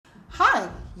Hi,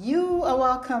 you are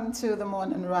welcome to the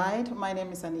morning ride. My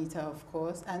name is Anita, of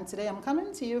course, and today I'm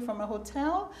coming to you from a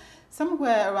hotel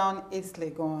somewhere around East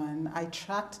Legon. I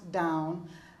tracked down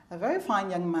a very fine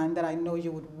young man that I know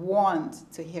you would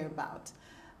want to hear about.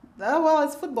 Well,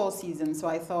 it's football season, so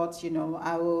I thought,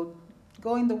 I will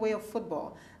go in the way of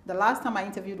football. The last time I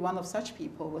interviewed one of such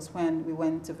people was when we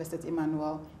went to visit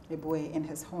Emmanuel Eboué in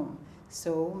his home.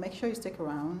 So make sure you stick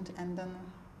around and then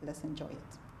let's enjoy it.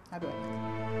 I'll be right back.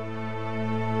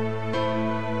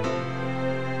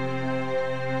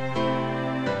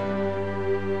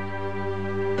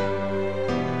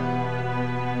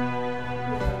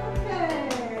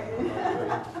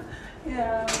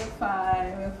 Yeah,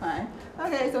 we're fine.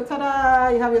 Okay, so ta-da,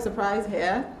 you have your surprise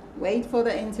here. Wait for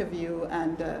the interview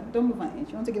and don't move an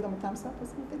inch. You want to give them a thumbs up or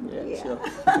something? Yeah. Sure.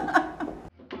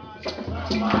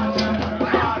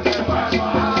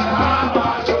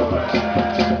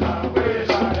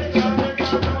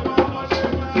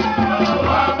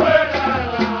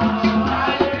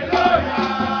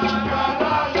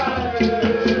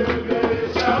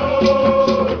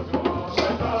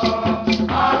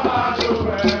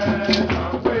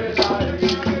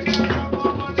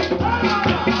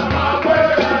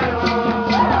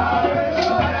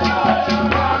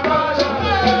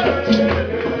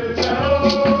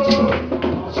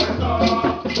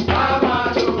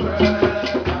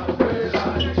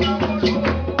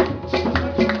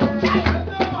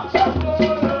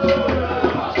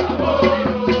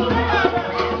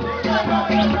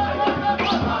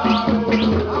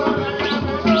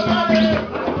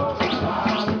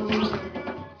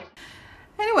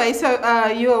 So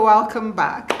you are welcome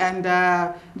back, and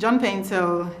John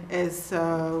Paintsil is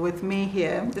with me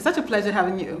here. It's such a pleasure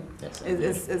having you.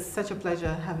 Yes, it's such a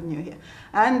pleasure having you here.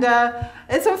 And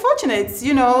it's unfortunate,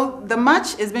 the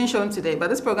match is being shown today, but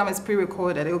this program is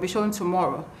pre-recorded. It will be shown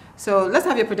tomorrow. So let's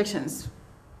have your predictions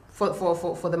for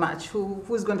the match.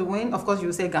 Who's going to win? Of course,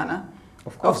 you say Ghana.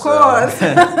 Of course. Of course.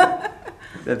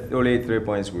 That's only 3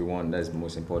 points we won. That's the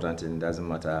most important. It doesn't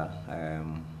matter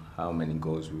how many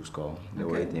goals we score. The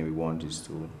only thing we want is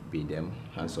to beat them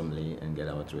handsomely and get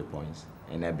our 3 points.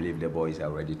 And I believe the boys are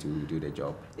ready to do the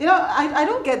job. I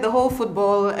don't get the whole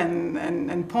football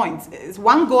and points. Is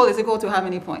one goal is equal to how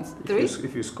many points? 3?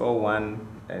 If you score one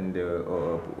and the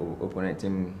opponent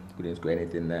team couldn't score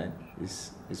anything, then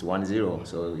it's 1-0.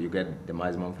 So you get the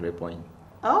maximum 3 points.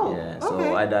 Oh, yeah.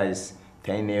 So either it's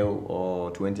 10-0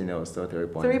 or 20-0, still 3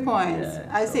 points. 3 points. Yeah,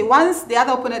 I see. Once the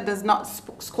other opponent does not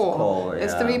score,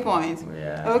 it's 3 points.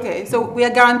 Yeah. Okay, so we are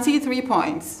guaranteed 3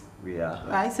 points. We are.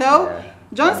 Right, so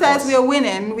John says we are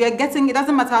winning. We are getting, it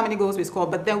doesn't matter how many goals we score,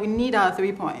 but then we need our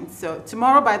 3 points. So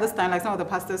tomorrow by this time, like some of the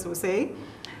pastors will say,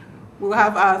 we'll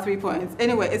have our 3 points.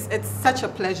 Anyway, it's such a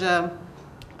pleasure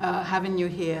having you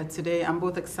here today. I'm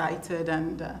both excited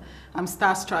and I'm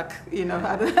starstruck,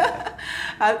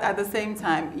 at the same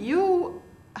time. You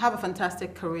have a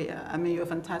fantastic career. I mean, you're a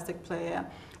fantastic player.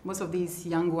 Most of these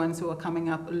young ones who are coming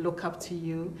up look up to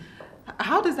you.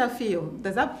 How does that feel?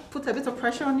 Does that put a bit of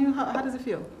pressure on you? How does it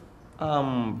feel?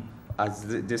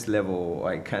 At this level,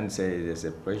 I can't say there's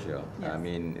a pressure. Yes. I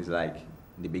mean, it's like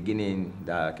the beginning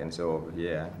that I can say over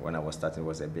here when I was starting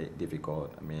was a bit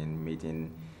difficult. I mean,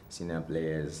 meeting senior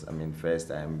players. I mean, first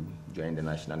time joined the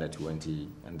national under 20,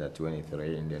 under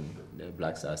 23, and then the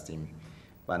Black Stars team.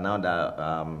 But now that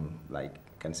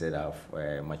can say that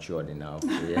I've matured enough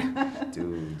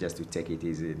to take it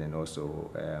easy and also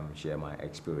share my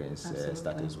experience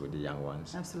status with the young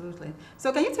ones. Absolutely.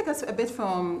 So can you take us a bit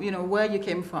from where you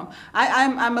came from?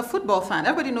 I'm a football fan.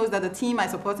 Everybody knows that the team I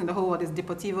support in the whole world is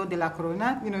Deportivo de la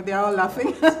Corona. They're all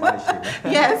laughing. Spanish team.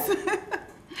 Yes.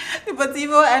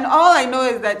 Deportivo, and all I know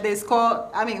is that they score.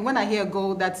 I mean, when I hear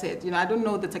goal, that's it. I don't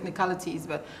know the technicalities,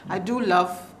 but I do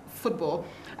love football.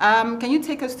 Can you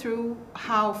take us through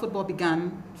how football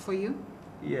began for you?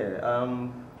 Yeah,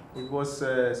 it was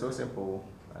so simple.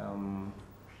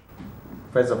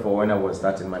 First of all, when I was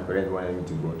starting, my parents wanted me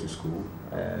to go to school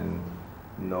and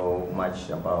know much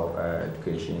about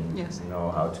education, yes. Know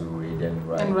how to read and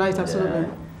write. And write, absolutely.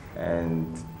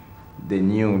 And they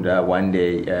knew that one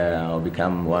day I'll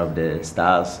become one of the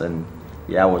stars, and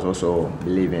I was also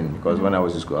believing, because when I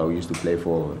was in school, I used to play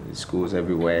for schools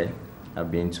everywhere I've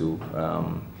been to.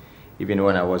 Even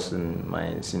when I was in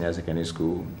my senior secondary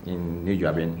school in New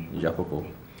Joabin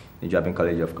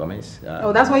College of Commerce.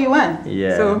 That's where you went?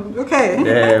 Yeah. So, okay.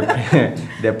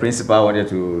 The principal wanted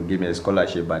to give me a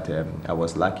scholarship, but I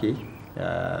was lucky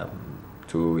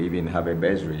to even have a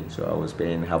bursary, so I was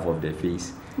paying half of the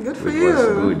fees. Good for which you. was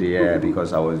good, yeah,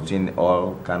 because I was doing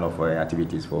all kind of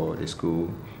activities for the school,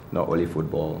 not only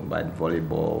football, but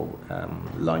volleyball,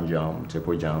 long jump,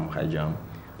 triple jump, high jump,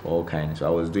 all kinds. So I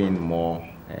was doing more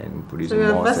and producing So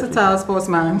you're more. a versatile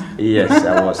sportsman. Yes,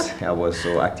 I was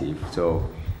so active. So,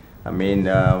 I mean,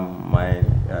 my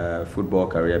football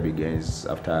career begins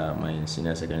after my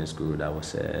senior secondary school. That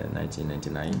was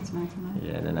 1999. 1999.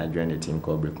 Yeah, then I joined a team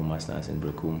called Brekum Masters in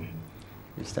Brekum.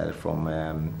 We started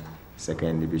from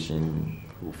second division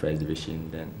to first division,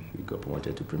 then we got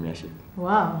promoted to premiership.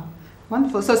 Wow,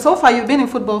 wonderful. So far you've been in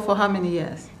football for how many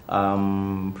years?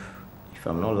 If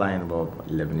I'm not lying, about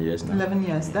 11 years now. 11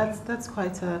 years. That's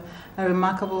quite a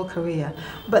remarkable career.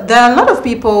 But there are a lot of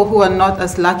people who are not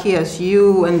as lucky as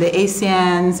you and the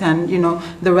Asians and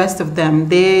the rest of them.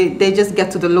 They just get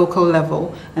to the local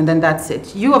level and then that's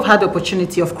it. You have had the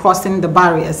opportunity of crossing the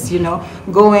barriers,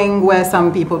 going where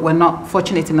some people were not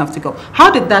fortunate enough to go. How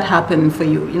did that happen for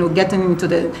you? Getting into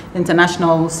the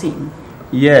international scene.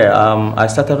 Yeah, I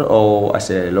started all as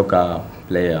a local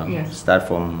player. Yes. Start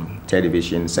from third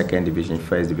division, second division,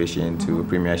 first division to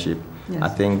premiership. Yes. I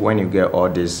think when you get all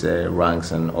these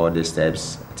ranks and all these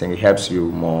steps, I think it helps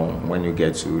you more when you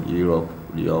get to Europe.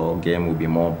 Your game will be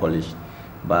more polished.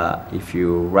 But if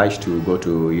you rush to go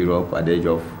to Europe at the age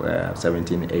of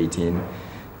 17, 18,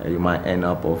 you might end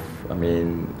up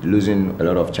losing a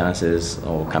lot of chances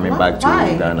or coming back to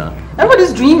Ghana.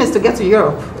 Everybody's dream is to get to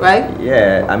Europe, right?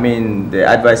 Yeah, the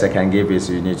advice I can give is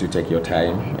you need to take your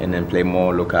time and then play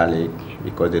more local league,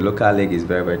 because the local league is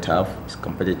very, very tough. It's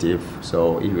competitive.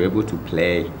 So if you're able to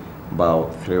play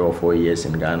about 3 or 4 years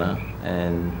in Ghana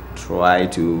and try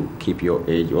to keep your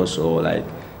age also, like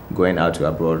going out to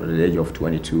abroad at the age of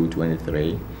 22,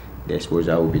 23, the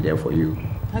exposure will be there for you.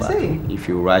 I see. If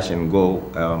you rush and go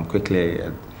quickly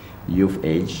at youth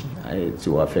age, it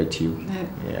will affect you.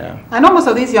 Yeah. I know most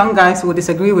of these young guys will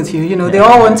disagree with you. They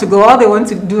all want to go. All they want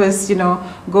to do is,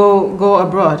 go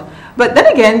abroad. But then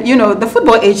again, the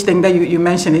football age thing that you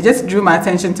mentioned, it just drew my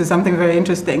attention to something very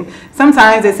interesting.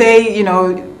 Sometimes they say,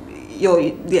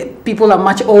 people are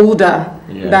much older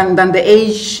than the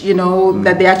age,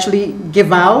 that they actually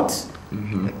give out.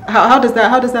 Mm-hmm. How does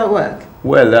that work?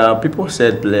 Well, people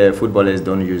said footballers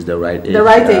don't use the right age. The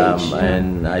right age.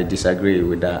 And I disagree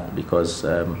with that, because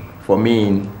for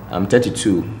me, I'm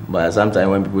 32, but sometimes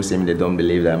when people see me, they don't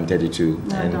believe that I'm 32.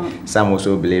 No, and some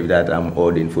also believe that I'm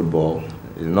old in football.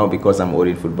 It's not because I'm old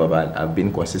in football, but I've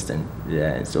been consistent.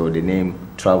 Yeah, so the name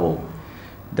travel.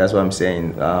 That's what I'm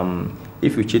saying.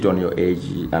 If you cheat on your age,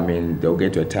 they'll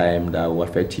get to a time that will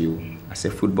affect you. As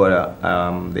a footballer,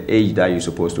 the age that you're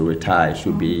supposed to retire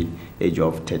should be age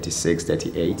of 36,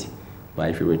 38.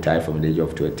 But if you retire from the age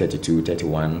of 32,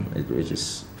 31, which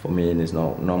is, for me, it's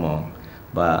not normal.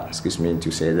 But excuse me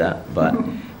to say that. But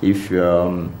if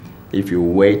you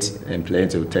wait and play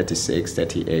until 36,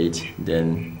 38,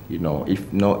 then,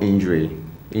 if no injury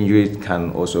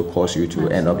can also cause you to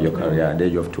end up your career at the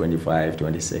age of 25,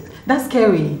 26. That's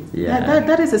scary. Yeah.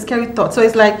 That is a scary thought. So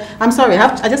it's like, I'm sorry,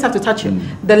 I just have to touch you.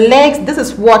 The legs, this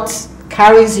is what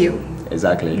carries you.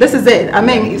 Exactly. This is it.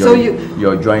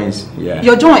 Your joints, yeah.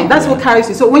 Your joint, that's what carries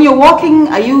you. So when you're walking,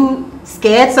 are you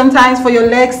scared sometimes for your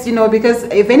legs, because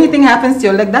if anything happens to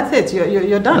your leg, that's it,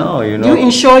 you're done. No, Do you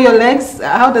insure your legs?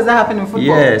 How does that happen in football?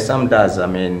 Yeah, some does.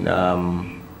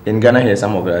 In Ghana here,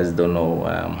 some of us don't know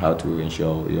how to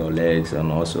insure your legs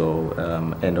and also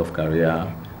end of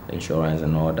career insurance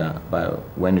and all that. But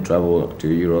when you travel to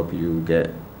Europe, you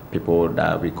get people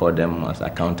that we call them as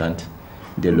accountant.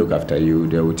 They look after you.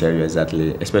 They will tell you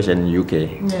exactly, especially in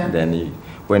UK. Yeah. Then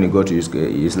when you go to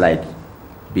school, it's like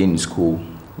being in school.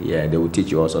 Yeah, they will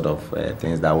teach you all sort of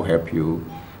things that will help you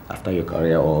after your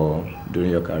career or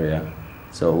during your career.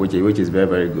 So which is very,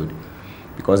 very good.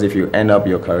 Because if you end up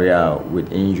your career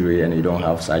with injury and you don't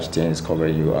have such things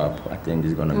covering you up, I think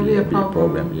it's going to be a big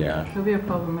problem. Yeah. It'll be a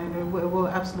problem. It will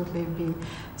absolutely be.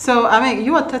 So,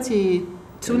 you are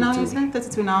 32 now, you said?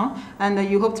 32 now. And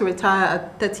you hope to retire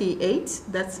at 38?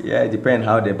 Yeah, it depends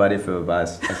how the body feels. But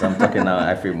as I'm talking now,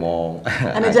 I feel more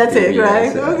energetic,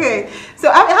 right? So. Okay.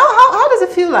 So, how does it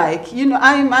feel like?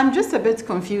 I'm just a bit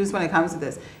confused when it comes to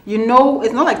this.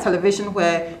 It's not like television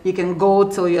where you can go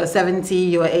till you're 70,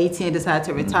 you're 80 and decide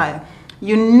to retire.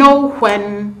 You know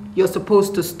when you're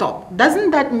supposed to stop.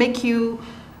 Doesn't that make you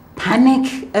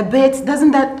panic a bit?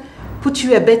 Doesn't that put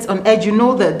you a bit on edge?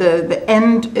 The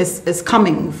end is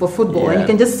coming for football, and you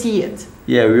can just see it.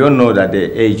 Yeah, we all know that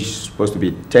the age is supposed to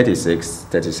be 36,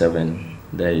 37.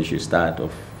 Then you should start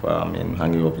off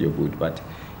hanging up your boot. But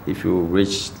if you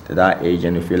reach that age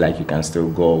and you feel like you can still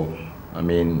go,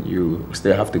 you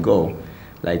still have to go.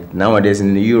 Like nowadays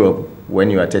in Europe, when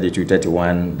you are 32,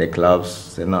 31, the clubs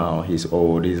say, no, he's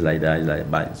old, he's like that,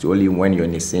 but it's only when you're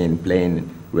in the scene playing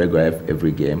regular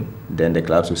every game, then the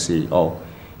clubs will see, oh,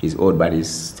 he's old, but he's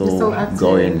still active.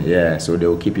 going. Yeah, so they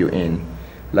will keep you in.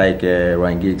 Like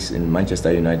Ryan Giggs in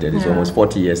Manchester United, he's almost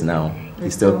 40 years now.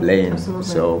 He's still playing. Absolutely.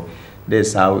 So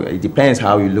this how it depends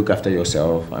how you look after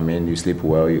yourself. I mean, you sleep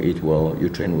well, you eat well, you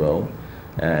train well,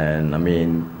 and I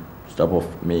mean, stop of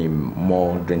me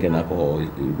more drinking alcohol. It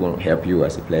won't help you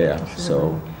as a player. Absolutely.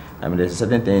 So I mean, there's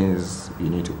certain things you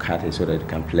need to cut it so that you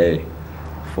can play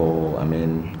for. I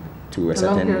mean, to a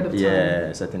certain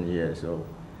a certain year. So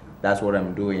that's what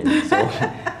I'm doing. So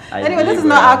anyway, this is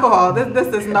not alcohol. This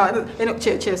is not.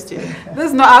 Cheers to you. This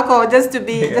is not alcohol. Just to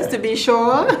be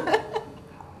sure.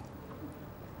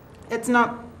 It's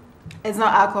not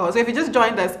alcohol. So if you just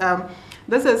joined us,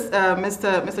 this is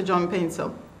Mr. John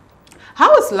Paintsil.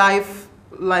 How is life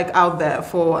like out there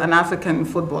for an African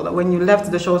footballer when you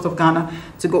left the shores of Ghana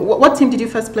to go? What team did you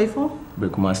first play for?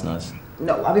 Bekumasnas.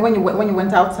 No, I mean when you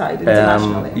went outside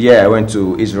internationally. Yeah, I went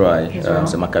to Israel.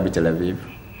 So Maccabi Tel Aviv.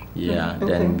 Yeah. Okay.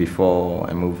 Then before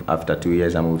I moved, after 2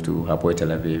 years, I moved to Hapoel Tel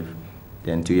Aviv.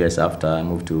 Then 2 years after, I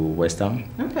moved to West Ham.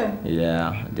 Okay.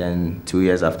 Yeah. Then 2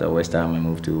 years after West Ham, I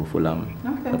moved to Fulham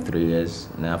for 3 years.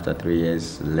 And after 3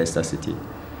 years, Leicester City.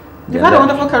 You've had a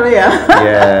wonderful career.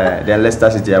 Yeah. Then Leicester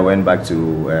City, I went back to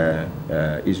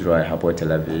Israel, Hapoel Tel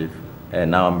Aviv.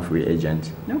 And now I'm a free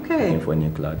agent. Okay. Looking for a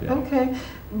new club. Yeah. Okay.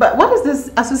 But what is this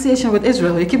association with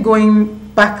Israel? You keep going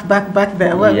back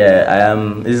there. What?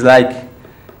 Yeah. It's like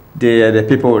the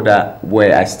people that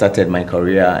where I started my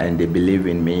career, and they believe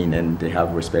in me and they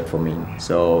have respect for me.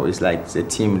 So it's like it's a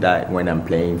team that when I'm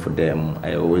playing for them,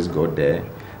 I always go there,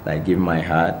 like give my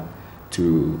heart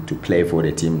to play for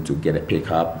the team, to get a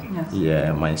pickup. Yes.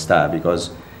 Yeah, my star,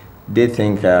 because they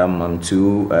think I'm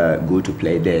too good to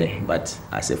play there. But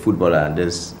as a footballer,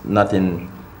 there's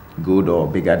nothing good or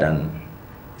bigger than,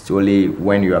 it's only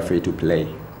when you are free to play.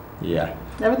 Yeah.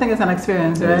 Everything is an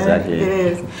experience, right? Exactly. It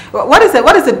is.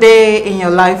 What is a day in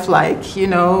your life like? You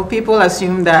know, people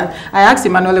assume that. I asked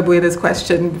Emmanuel Eboye this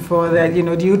question before, that, you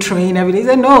know, do you train every day? He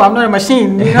said, no, I'm not a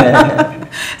machine. You know?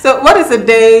 So what is a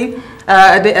day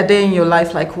in your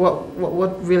life like?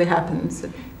 What really happens?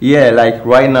 Yeah, like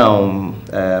right now,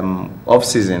 off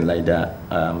season like that,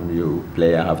 you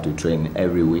player have to train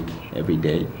every week, every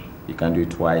day. You can do it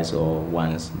twice or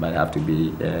once, but have to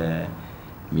be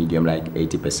medium, like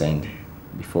 80%.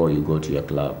 Before you go to your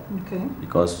club. Okay.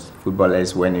 Because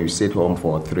footballers, when you sit home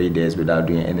for 3 days without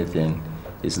doing anything,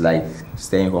 it's like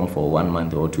staying home for 1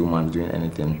 month or 2 months doing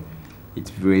anything.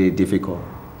 It's really difficult.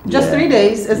 Just 3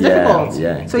 days is difficult.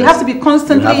 Yeah. So you have to be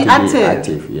constantly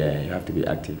active. Yeah, you have to be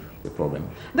active. The problem.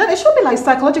 Then it should be like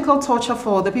psychological torture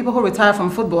for the people who retire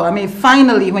from football. I mean,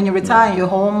 finally, when you retire, you're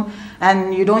home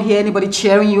and you don't hear anybody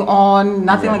cheering you on,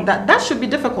 nothing like that. That should be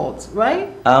difficult, right?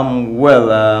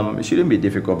 It shouldn't be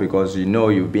difficult because you know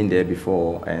you've been there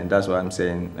before, and that's what I'm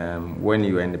saying. When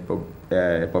you're in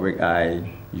the public eye,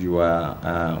 you are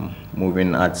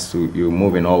you're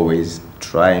moving always.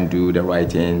 Try and do the right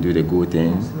thing, do the good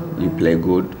things. Absolutely. You play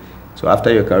good. So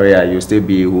after your career, you still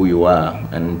be who you are,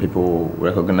 and people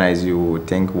recognize you,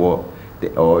 think all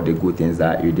the good things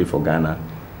that you did for Ghana.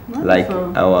 Wonderful. Like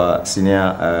our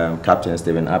senior captain,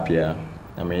 Stephen Appiah.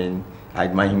 I mean, I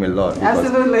admire him a lot.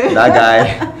 Absolutely. That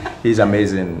guy, he's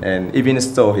amazing. And even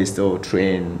still, he's still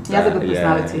trained. He has a good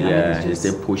personality. Yeah, he's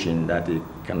still pushing that he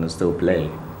can still play.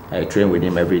 I train with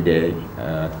him every day,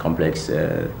 complex.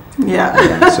 So,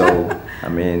 I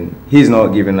mean, he's not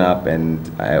giving up, and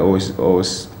I always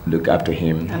look up to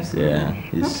him. Absolutely. Yeah,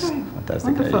 he's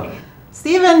fantastic. Wonderful.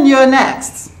 Stephen, you're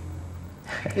next.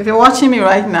 If you're watching me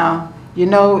right now, you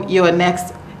know you're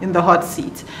next in the hot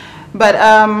seat. But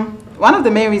one of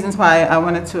the main reasons why I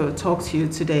wanted to talk to you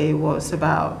today was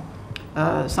about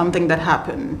something that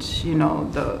happened. You know,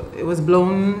 it was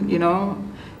blown, you know,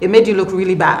 it made you look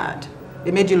really bad.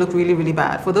 It made you look really, really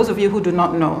bad. For those of you who do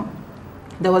not know,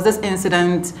 there was this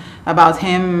incident about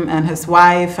him and his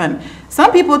wife, and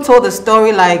some people told the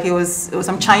story like it was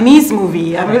some Chinese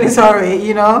movie. I'm really sorry,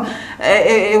 you know.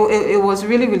 It was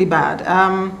really, really bad.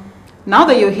 Now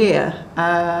that you're here,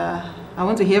 I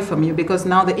want to hear from you, because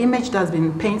now the image that's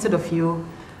been painted of you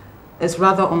is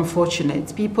rather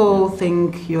unfortunate. People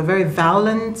think you're a very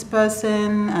violent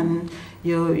person, and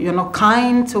you're not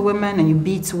kind to women, and you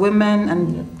beat women,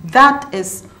 and that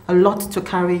is a lot to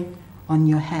carry on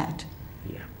your head.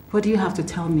 What do you have to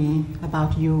tell me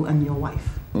about you and your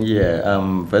wife?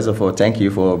 Yeah, first of all, thank you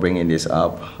for bringing this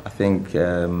up. I think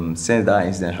since that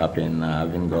incident happened, I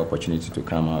haven't got opportunity to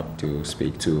come up to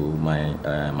speak to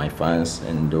my fans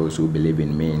and those who believe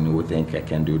in me and who think I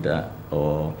can do that,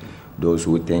 or those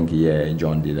who think, yeah,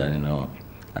 John did that, you know.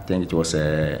 I think it was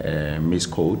a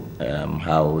misquote,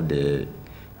 how the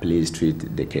police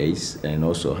treat the case, and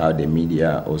also how the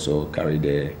media also carry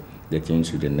the things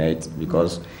to the net,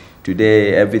 because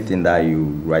today everything that you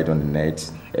write on the net,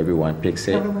 everyone picks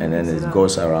it, and then it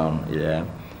goes around. Yeah.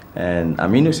 And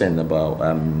I'm innocent about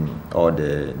all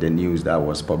the news that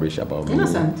was published about me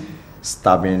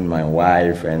stabbing my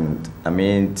wife, and I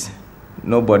mean,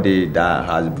 nobody that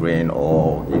has brain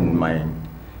or in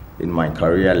my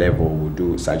career level would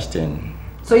do such thing.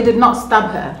 So you did not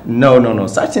stab her? No.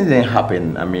 Such things didn't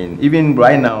happen. I mean, even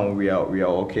right now we are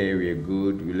okay. We are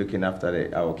good. We're looking after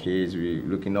our kids. We're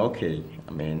looking okay.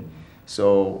 I mean,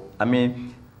 so I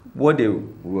mean, what they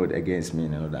wrote against me,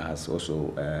 that has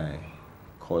also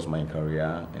caused my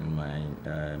career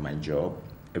and my job.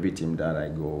 Every team that I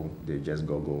go, they just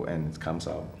go, and it comes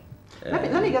out.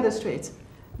 Let me get this straight.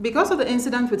 Because of the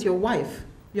incident with your wife,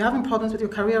 you're having problems with your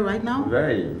career right now?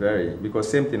 Very, very. Because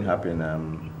same thing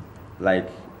happened. Like,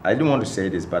 I don't want to say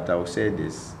this, but I'll say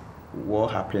this.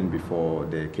 What happened before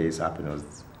the case happened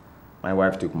was my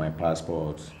wife took my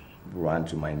passport, ran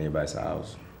to my neighbor's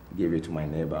house, gave it to my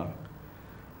neighbor,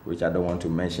 which I don't want to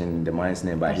mention the man's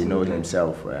name, but he knows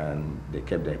himself, and they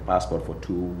kept the passport for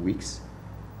 2 weeks.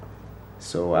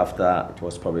 So after it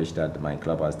was published that my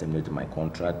club has terminated my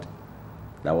contract,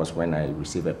 that was when I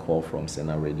received a call from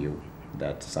Sena Radio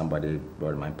that somebody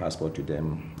brought my passport to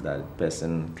them, that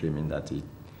person claiming that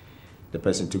the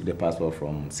person took the passport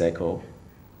from Circle.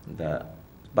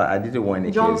 But I didn't want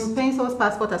any John case. Paintsil's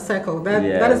passport at Circle.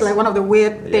 That is like one of the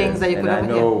weird things that you could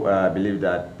ever hear. I believe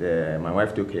that my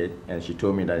wife took it, and she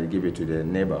told me that I give it to the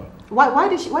neighbor. Why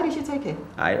did she take it?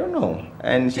 I don't know.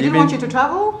 And she didn't want you to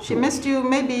travel? She missed you,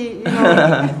 maybe,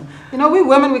 we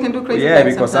women, we can do crazy things. Yeah,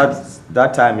 because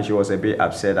that time she was a bit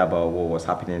upset about what was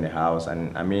happening in the house.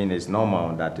 And I mean, it's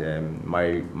normal that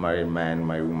married man,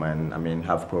 married woman,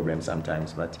 have problems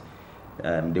sometimes. But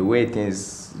the way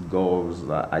things goes,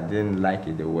 I didn't like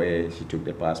it the way she took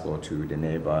the passport to the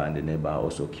neighbor, and the neighbor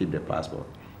also keep the passport.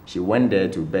 She went there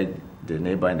to beg the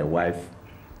neighbor and the wife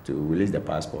to release the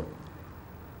passport.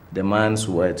 The man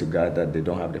swore to God that they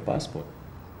don't have the passport.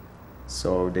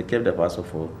 So they kept the passport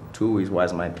for 2 weeks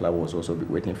whilst my club was also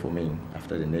waiting for me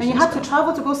after the nation. And you had to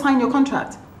travel to go sign your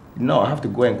contract? No, I have to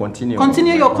go and continue.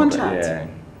 Continue your contract? Yeah.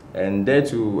 And there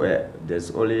too,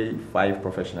 there's only 5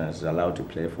 professionals allowed to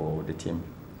play for the team.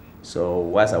 So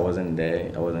whilst I wasn't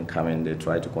there, I wasn't coming, they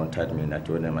tried to contact me, and I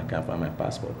told them I can't find my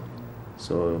passport.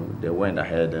 So they went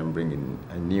ahead and bringing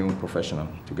a new professional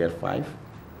to get 5.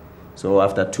 So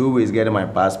after 2 weeks getting my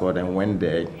passport and went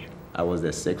there, I was the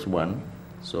 6th one,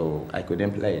 so I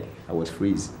couldn't play. I was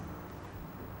freeze.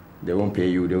 They won't pay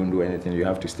you, they won't do anything. You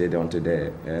have to stay there until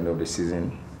the end of the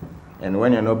season. And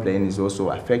when you're not playing, it also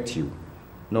affects you.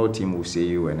 No team will see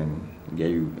you and then get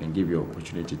you and give you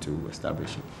opportunity to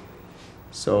establish it.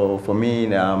 So for me,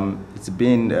 it's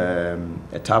been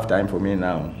a tough time for me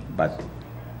now, but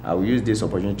I will use this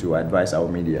opportunity to advise our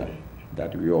media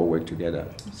that we all work together.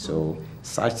 So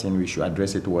such thing, we should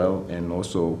address it well and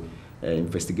also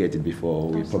investigate it before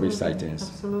we publish such things.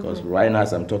 Because right now,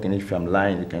 as I'm talking, if I'm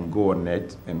lying, you can go on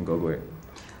net and Google it.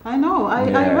 I know.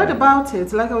 I read about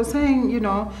it. Like I was saying,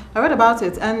 I read about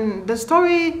it, and the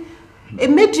story, it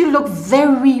made you look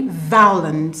very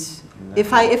violent.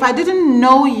 If I didn't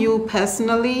know you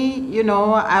personally,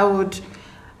 I would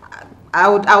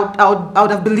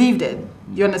have believed it.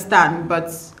 You understand? But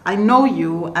I know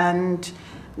you, and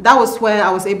that was where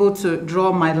I was able to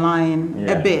draw my line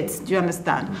a bit. Do you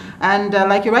understand? And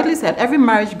like you rightly said, every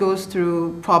marriage goes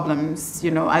through problems.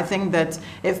 I think that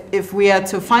if we are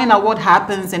to find out what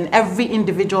happens in every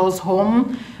individual's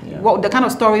home, what the kind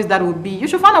of stories that would be, you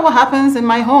should find out what happens in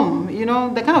my home.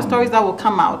 The kind of stories that will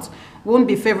come out won't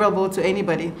be favorable to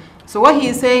anybody. So what he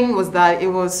is saying was that it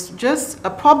was just a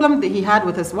problem that he had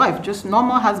with his wife, just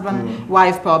normal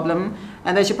husband-wife problem,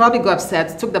 and then she probably got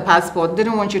upset, took the passport,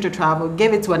 didn't want you to travel,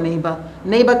 gave it to a neighbor.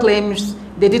 Neighbor claims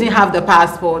they didn't have the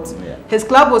passport. His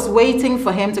club was waiting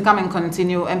for him to come and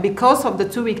continue, and because of the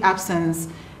 2-week absence,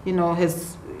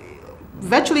 his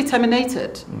virtually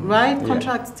terminated, right?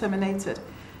 Contract terminated.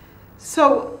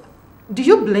 So do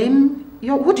you blame?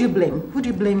 Who do you blame? Who do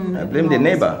you blame? I blame the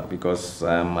neighbor, because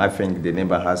I think the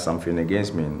neighbor has something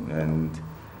against me, and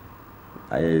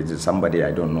somebody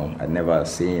I don't know. I never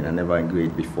seen, I never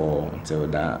agreed before until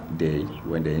that day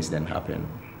when the incident happened.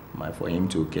 For him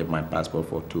to keep my passport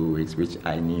for 2 weeks, which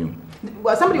I knew.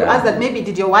 Well, somebody asked that maybe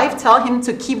did your wife tell him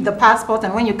to keep the passport,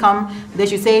 and when you come, they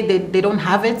should say they don't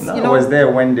have it? No, I was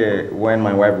there when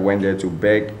my wife went there to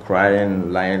beg,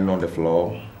 crying, lying on the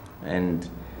floor, and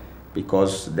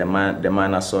because the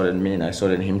man assaulted me and I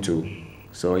assaulted him too.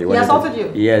 So he assaulted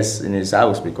you? Yes, in his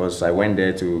house, because I went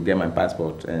there to get my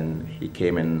passport and he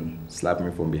came and slapped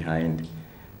me from behind.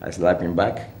 I slapped him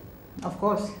back. Of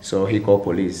course. So he called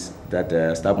police that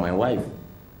stabbed my wife.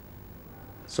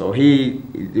 So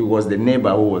it was the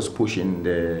neighbor who was pushing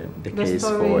the case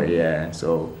story. for, yeah.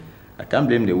 So I can't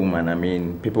blame the woman. I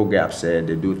mean, people get upset,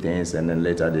 they do things, and then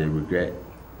later they regret.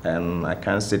 And I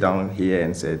can't sit down here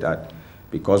and say that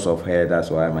because of her, that's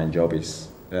why my job is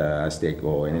at stake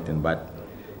or anything. But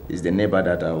it's the neighbor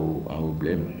that I will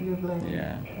blame. You blame.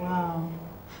 Yeah. Wow.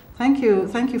 Thank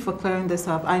you for clearing this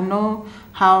up. I know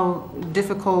how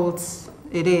difficult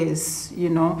it is. You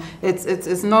know,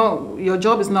 it's not, your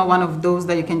job is not one of those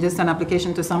that you can just send an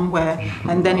application to somewhere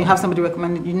and then you have somebody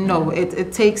recommend you. No,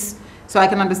 it takes. So I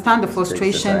can understand the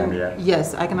frustration. Time, yeah.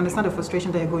 Yes, I can understand the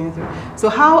frustration that you're going through. So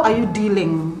how are you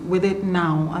dealing with it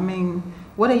now? I mean,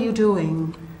 what are you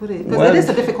doing? Because it is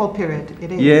a difficult period.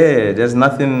 It is. Yeah, there's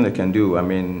nothing they can do. I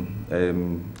mean,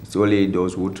 it's only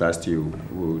those who trust you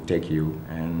who take you.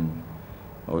 And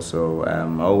also,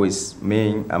 I'm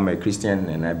a Christian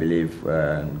and I believe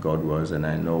God was, and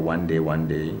I know one day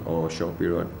or a short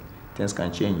period, things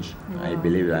can change. Yeah. I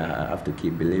believe that I have to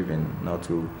keep believing, not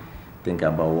to think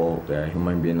about what a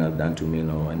human being has done to me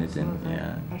or anything.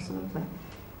 Absolutely.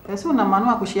 Yeah. Absolutely.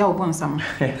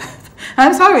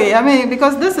 I'm sorry. I mean,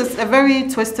 because this is a very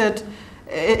twisted.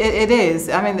 It is.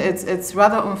 I mean, it's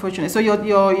rather unfortunate. So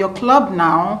your club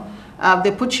now,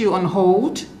 they put you on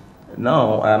hold.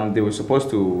 No, they were supposed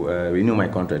to renew my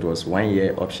contract. It was 1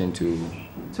 year option to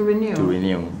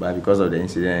renew. But because of the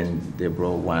incident, they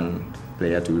brought one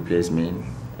player to replace me.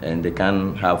 And they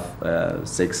can't have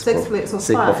six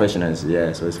professionals,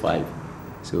 yeah, so it's 5.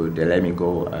 So they let me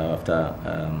go after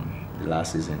the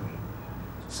last season.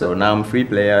 So now I'm a free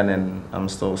player, and then I'm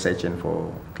still searching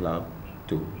for a club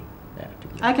to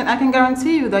I can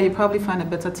guarantee you that you probably find a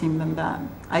better team than that.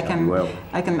 I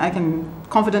can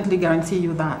confidently guarantee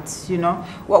you that. You know,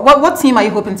 what team are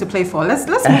you hoping to play for? Let's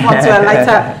move on to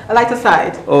a lighter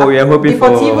side. Oh, we are hoping for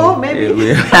Deportivo,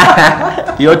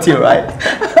 maybe. Your team, right?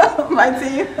 My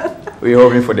team. We're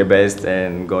hoping for the best,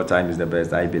 and God time is the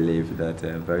best. I believe that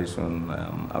very soon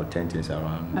I'll turn things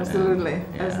around. Absolutely,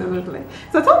 absolutely.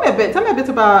 So tell me a bit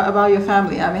about your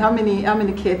family. I mean, how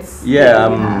many kids? Yeah,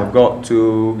 I've got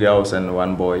 2 girls and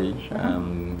 1 boy.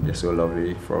 They're so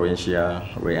lovely. Florencia,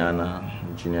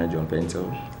 Rihanna, Junior John Paintsil.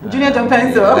 Junior John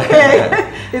Paintsil,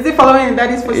 okay. Is he following in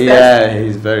daddy's footsteps? Yeah,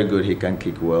 he's very good. He can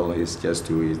kick well. He's just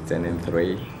 2. He's turning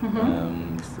 3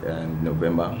 in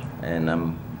November, and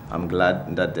I'm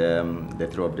glad that the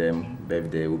 3 of them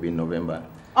birthday will be in November.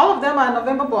 All of them are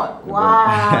November born.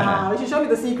 Wow! You should show me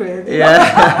the secret.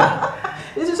 Yeah.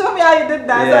 You should show me how you did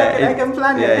that, so I can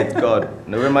plan it. Yeah, it's God.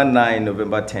 November 9,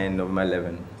 November 10, November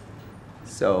 11.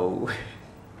 So.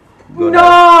 God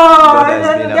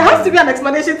there has to be an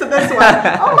explanation to this one.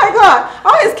 Oh my God!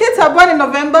 All his kids are born in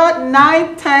November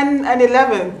 9, 10, and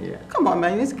 11. Yeah. Come on,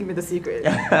 man! You need to give me the secret.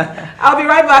 I'll be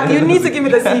right back. You need to give me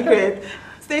the secret.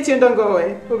 Stay tuned, don't go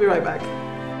away. We'll be right back.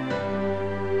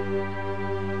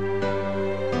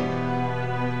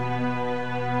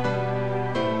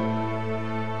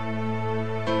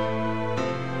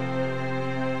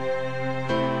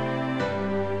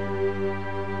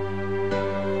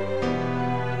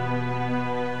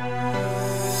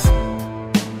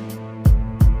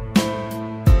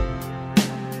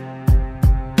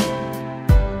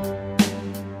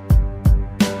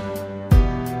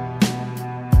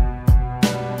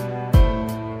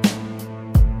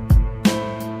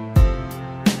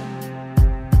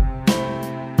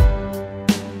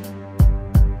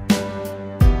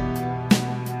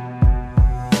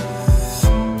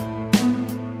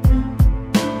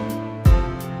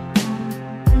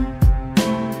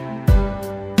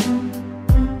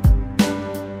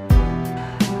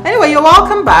 You're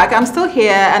welcome back. I'm still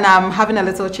here and I'm having a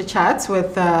little chit chat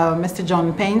with Mr.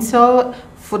 John Paintsil,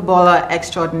 footballer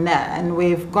extraordinaire, and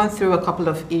we've gone through a couple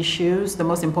of issues, the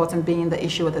most important being the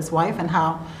issue with his wife and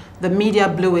how the media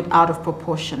blew it out of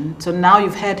proportion. So now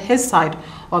you've heard his side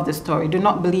of the story. Do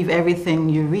not believe everything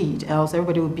you read, else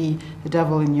everybody will be the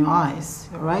devil in your eyes,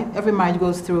 all right? Every marriage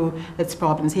goes through its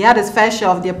problems. He had his fair share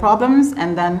of their problems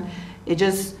and then it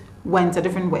just went a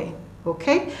different way,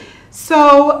 okay?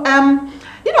 So,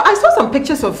 you know, I saw some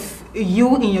pictures of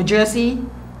you in your jersey,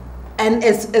 and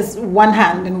it's one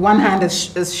hand, and one hand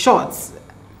is shorts.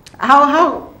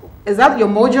 How is that your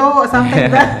mojo or something?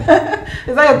 Is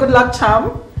that your good luck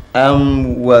charm?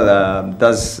 Well,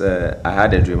 I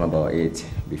had a dream about it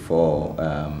before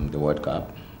the World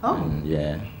Cup. Oh. And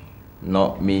yeah,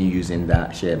 not me using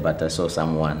that shirt, but I saw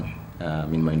someone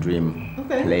in my dream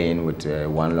playing with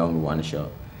one long, one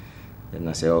short. And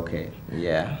I said, okay,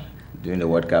 yeah. During the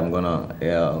World Cup, I'm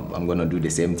gonna do the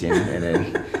same thing, and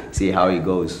then see how it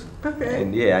goes. Okay.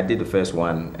 And yeah, I did the first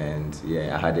one, and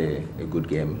yeah, I had a good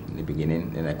game in the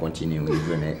beginning, and I continued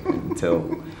doing it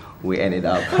until we ended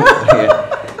up.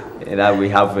 And we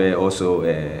have also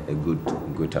a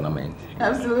good tournament.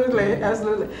 Absolutely,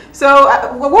 absolutely. So,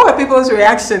 what were people's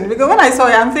reaction? Because when I saw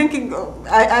it, I'm thinking,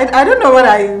 I don't know what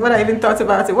I even thought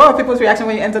about it. What were people's reaction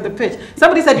when you entered the pitch?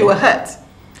 Somebody said you were hurt.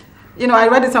 You know, I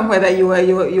read it somewhere that you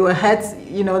were hurt.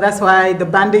 You know, that's why the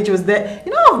bandage was there.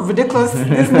 You know how ridiculous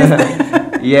this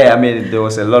is. Yeah, I mean, there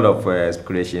was a lot of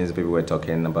speculations. People were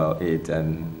talking about it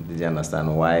and didn't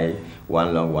understand why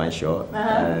one long, one short,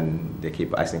 and they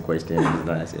keep asking questions. And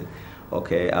I said,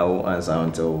 okay, I will answer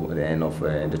until the end of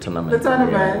the tournament. The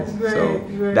tournament, yeah. great, So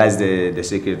great. that's the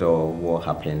secret of what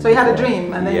happened. So you had a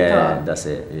dream, and then you thought. That's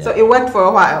it. Yeah. So it worked for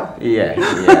a while.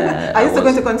 Yeah. Are you still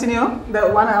going to continue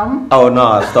the one arm? Oh no,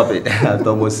 I'll stop it. It's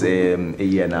almost a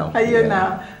year now. A year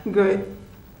now, good.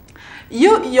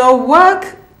 Your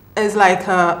work is like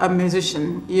a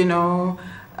musician. You know,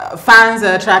 fans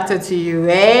are attracted to you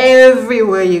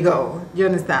everywhere you go. You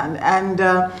understand? And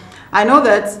I know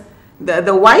that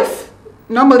the wife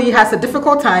normally has a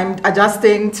difficult time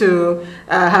adjusting to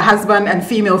her husband and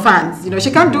female fans. You know,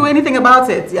 she can't do anything about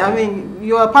it. I mean,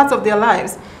 you are part of their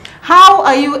lives. How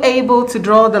are you able to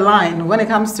draw the line when it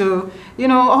comes to, you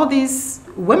know, all these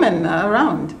women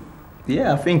around?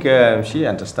 Yeah, I think she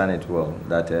understands it well,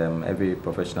 that every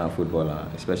professional footballer,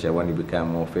 especially when you become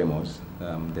more famous,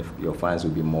 your fans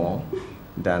will be more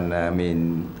than, I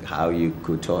mean, how you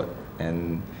could thought.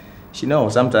 And she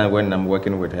knows sometimes when I'm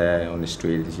working with her on the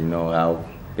street, she knows how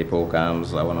people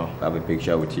comes, I want to have a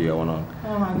picture with you, I want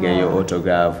to get your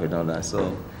autograph and all that.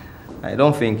 So I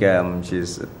don't think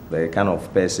she's the kind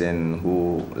of person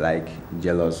who like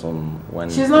jealous on when...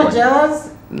 She's not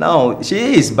jealous? No,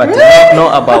 she is, but really?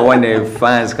 not about when the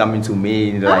fans coming to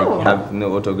me, like have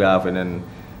no autograph, and then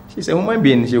she's a human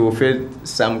being, she will feel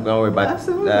some kind of way,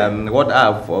 but what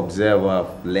I've observed,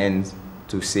 I've learned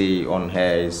to see on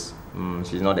her is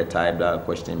she's not the type that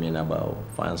question me about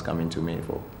fans coming to me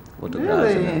for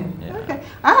autographs. Really? Okay.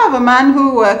 I have a man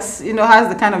who works, you know, has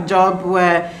the kind of job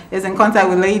where he's in contact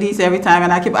with ladies every time,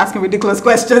 and I keep asking ridiculous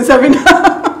questions every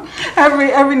now,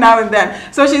 every now and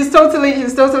then. So she's totally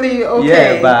okay.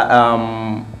 Yeah,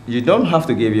 but you don't have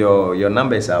to give your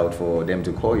numbers out for them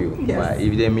to call you. Yes. But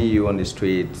if they meet you on the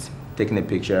street, taking the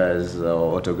pictures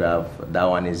or autograph, that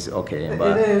one is okay.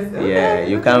 But it is. Okay. Yeah,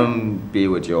 you can't be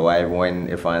with your wife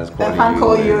when a fan's calling fan you.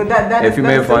 Call you. If you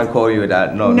make a fan call you,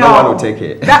 no one will take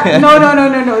it.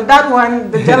 No. That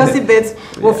one, the jealousy bits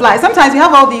will fly. Sometimes you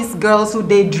have all these girls who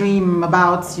daydream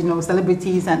about, you know,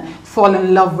 celebrities and fall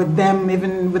in love with them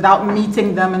even without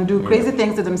meeting them and do crazy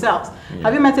things to themselves.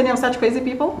 Have you met any of such crazy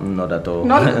people? Not at all.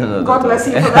 Not God bless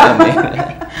you for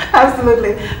that.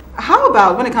 Absolutely. How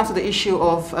about when it comes to the issue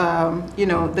of, you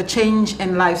know, the change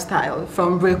in lifestyle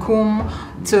from Brekum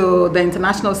to the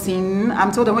international scene?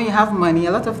 I'm told that when you have money,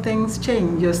 a lot of things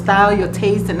change. Your style, your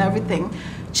taste, and everything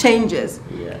changes.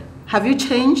 Yeah. Have you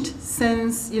changed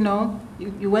since, you know,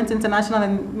 you went international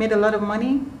and made a lot of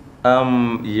money?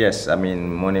 Yes, I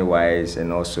mean, money-wise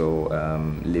and also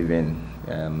living,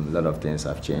 a lot of things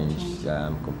have changed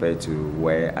compared to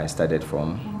where I started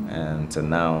from to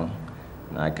now.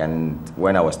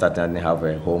 When I was starting, I didn't have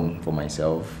a home for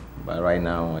myself, but right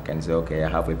now I can say, okay, I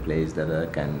have a place that I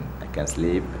can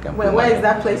sleep. Where is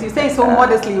that place? You say so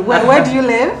modestly. Where do you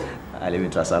live? I live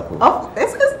in Trasacco. Oh,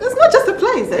 it's not just a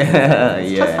place. It's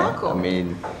yeah, Trasacco. I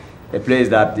mean, a place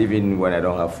that even when I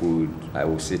don't have food, I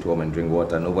will sit home and drink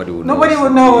water. Nobody will know. Nobody will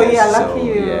know. Yes, Yeah, lucky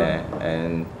you. Yeah,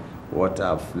 and what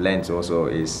I've learned also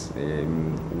is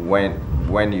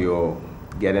when you're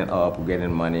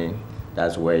getting money,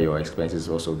 that's where your expenses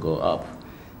also go up.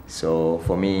 So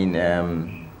for me,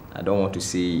 I don't want to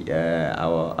see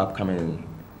our upcoming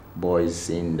boys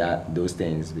seeing those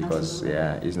things, because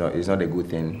it's not a good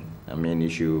thing. I mean, you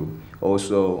should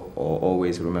also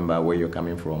always remember where you're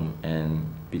coming from and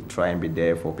try and be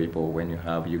there for people. When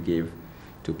you give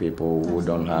to people who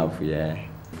don't have.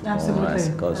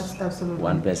 Absolutely. Because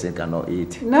one person cannot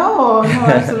eat. No,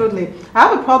 absolutely. I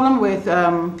have a problem with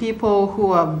people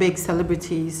who are big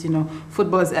celebrities, you know,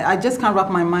 footballers. I just can't wrap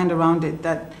my mind around it,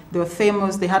 that they were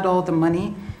famous, they had all the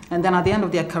money, and then at the end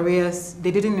of their careers,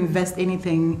 they didn't invest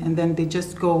anything, and then they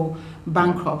just go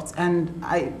bankrupt. And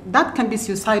that can be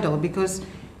suicidal, because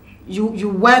you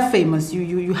were famous,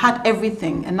 you had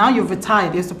everything, and now you've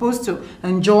retired. You're supposed to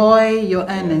enjoy your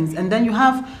earnings, and then you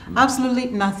have absolutely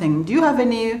nothing. Do you have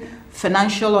any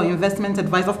financial or investment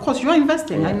advice? Of course, you're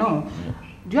investing, I know.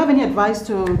 Do you have any advice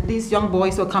to these young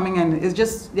boys who are coming in? It's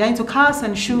just they're into cars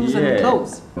and shoes and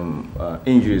clothes.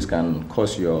 Injuries can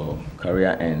cost your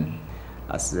career end.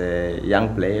 as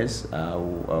young players,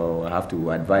 I have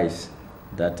to advise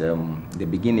that the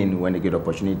beginning, when they get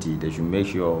opportunity, they should make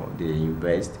sure they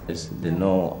invest. They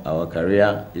know our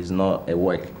career is not a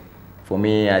work. For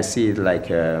me, I see it like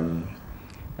how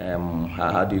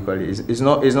do you call it? It's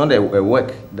not a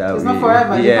work that it's not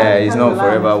forever. Yeah, it's not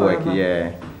forever work.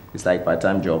 Yeah, it's like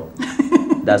part-time job.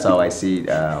 That's how I see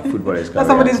footballers' career. That's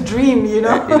somebody's dream, you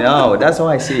know. No, that's how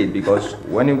I see it, because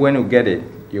when you get it,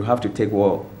 you have to take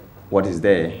what is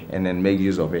there and then make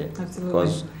use of it. Absolutely.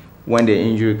 Because when the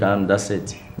injury comes, that's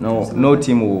it. No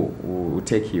team will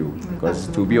take you, because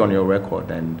to be on your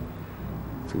record and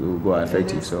to go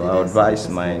affect you. So I advise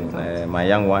my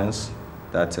young ones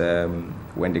that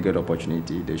when they get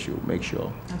opportunity, they should make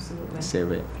sure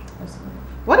save it. Absolutely.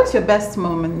 What is your best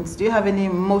moments? Do you have any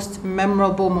most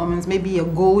memorable moments? Maybe a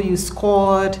goal you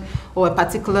scored, or a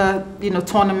particular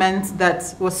tournament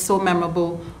that was so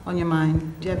memorable on your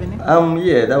mind? Do you have any?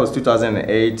 Yeah, that was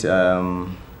 2008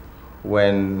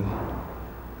 when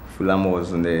Fulham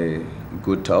was on the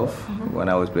good tough. When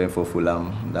I was playing for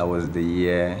Fulham, that was the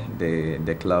year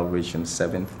the club reached in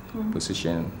 7th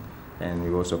position. And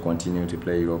we also continued to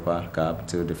play Europa Cup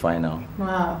to the final.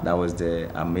 Wow. That was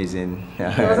the amazing...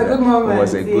 It was a good moment. It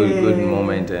was a good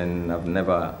moment, and I've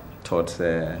never thought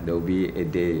there would be a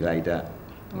day like that.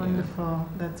 Wonderful. Yeah.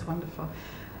 That's wonderful.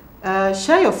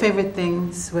 Share your favorite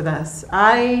things with us.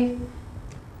 I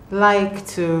like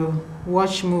to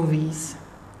watch movies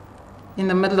in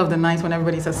the middle of the night when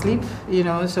everybody's asleep,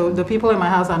 so the people in my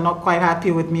house are not quite happy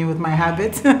with me with my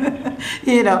habits.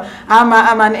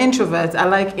 I'm an introvert. I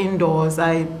like indoors.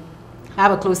 I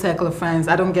have a close circle of friends.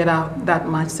 I don't get out that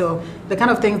much. So the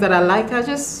kind of things that I like are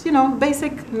just,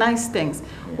 basic, nice things.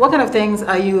 What kind of things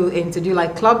are you into? Do you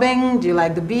like clubbing? Do you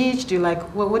like the beach? Do you like,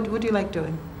 what do you like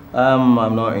doing?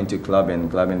 I'm not into clubbing.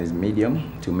 Clubbing is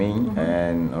medium to me.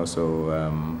 And also,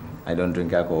 I don't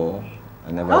drink alcohol.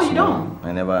 I never smoke. You don't?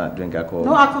 I never drink alcohol.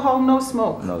 No alcohol, no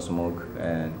smoke? No smoke.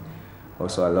 And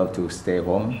also, I love to stay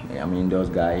home. I'm an indoors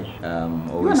guy. You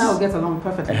and I will get along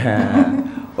perfectly.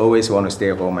 Always want to stay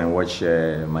home and watch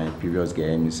my previous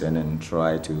games and then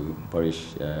try to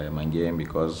polish my game,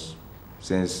 because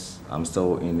since I'm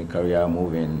still in the career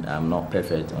moving, I'm not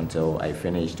perfect until I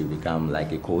finish to become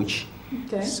like a coach.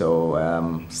 Okay. So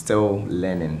still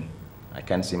learning. I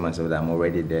can't see myself that I'm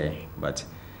already there, but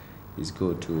it's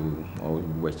good to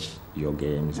watch your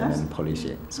games and then polish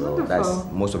it. So wonderful. That's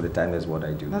most of the time that's what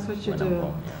I do. That's what you do.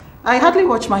 Yeah. I hardly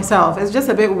watch myself. It's just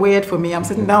a bit weird for me. I'm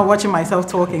sitting down watching myself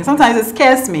talking. Sometimes it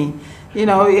scares me.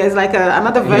 It's like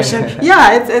another version.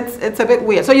 Yeah, it's a bit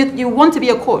weird. So you want to be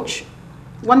a coach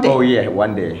one day? Oh yeah,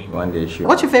 one day, sure.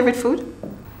 What's your favorite food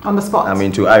on the spot? I'm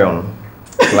into iron,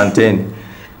 plantain.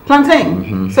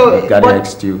 Plantain. So garden egg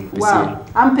stew. Wow.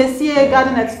 I'm Paintsil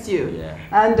garden egg stew. Yeah.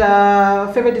 And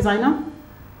favorite designer?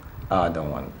 I don't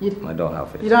want. I don't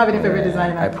have it. You don't have any favorite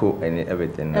designer? I put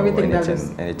everything.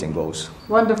 Anything goes.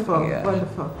 Wonderful,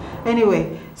 wonderful.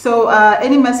 Anyway, so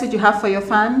any message you have for your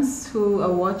fans who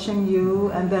are watching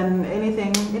you, and then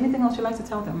anything else you'd like to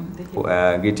tell them?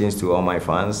 Greetings to all my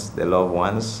fans, the loved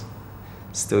ones.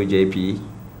 Still JP,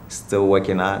 still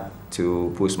working hard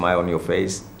to put a smile on your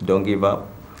face. Don't give up.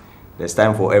 There's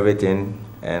time for everything,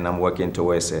 and I'm working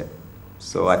towards it.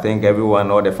 So I think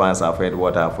all the fans have heard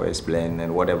what I've explained,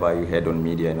 and whatever you heard on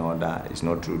media and all that is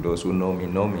not true. Those who know me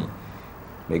know me.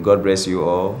 May God bless you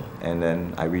all, and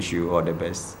then I wish you all the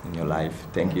best in your life.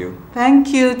 Thank you. Thank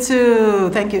you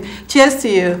too. Thank you. Cheers to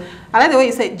you. I like the way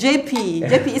you say JP.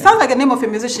 JP. It sounds like a name of a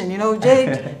musician,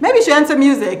 Maybe you should enter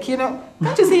music,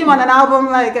 Can't you see him on an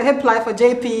album like a hip life for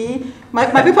JP?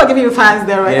 My people are giving you fans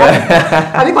there, right?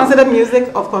 Yeah. Have you considered music?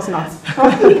 Of course not.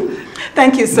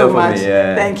 Thank you so much. Me,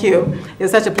 yeah. Thank you.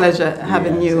 It's such a pleasure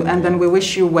having you. And then we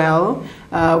wish you well.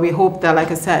 We hope that,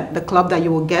 like I said, the club that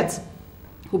you will get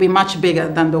will be much bigger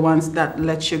than the ones that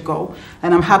let you go.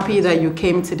 And I'm happy that you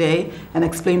came today and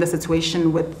explained the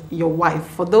situation with your wife.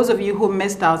 For those of you who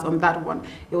missed out on that one,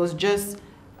 it was just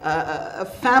a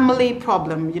family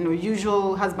problem,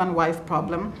 usual husband-wife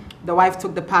problem. The wife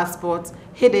took the passport,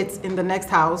 hid it in the next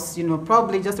house,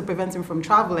 probably just to prevent him from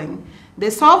traveling. They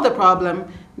solved the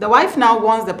problem. The wife now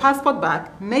wants the passport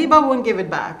back. Neighbor won't give it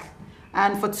back.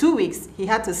 And for 2 weeks, he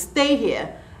had to stay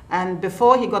here. And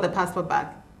before he got the passport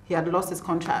back, he had lost his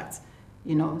contract,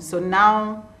 So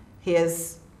now he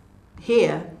is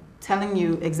here telling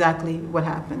you exactly what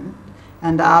happened.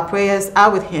 And our prayers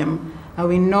are with him. And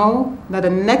we know that the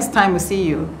next time we see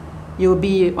you, you'll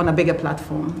be on a bigger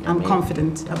platform. I'm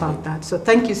confident about that. So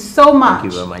thank you so much.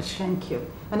 Thank you very much. Thank you.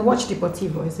 And watch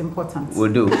Deportivo, it's important.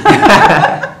 We'll do.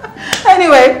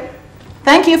 Anyway,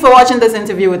 thank you for watching this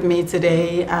interview with me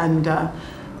today. And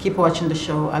Keep watching the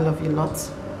show. I love you lots.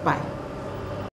 Bye.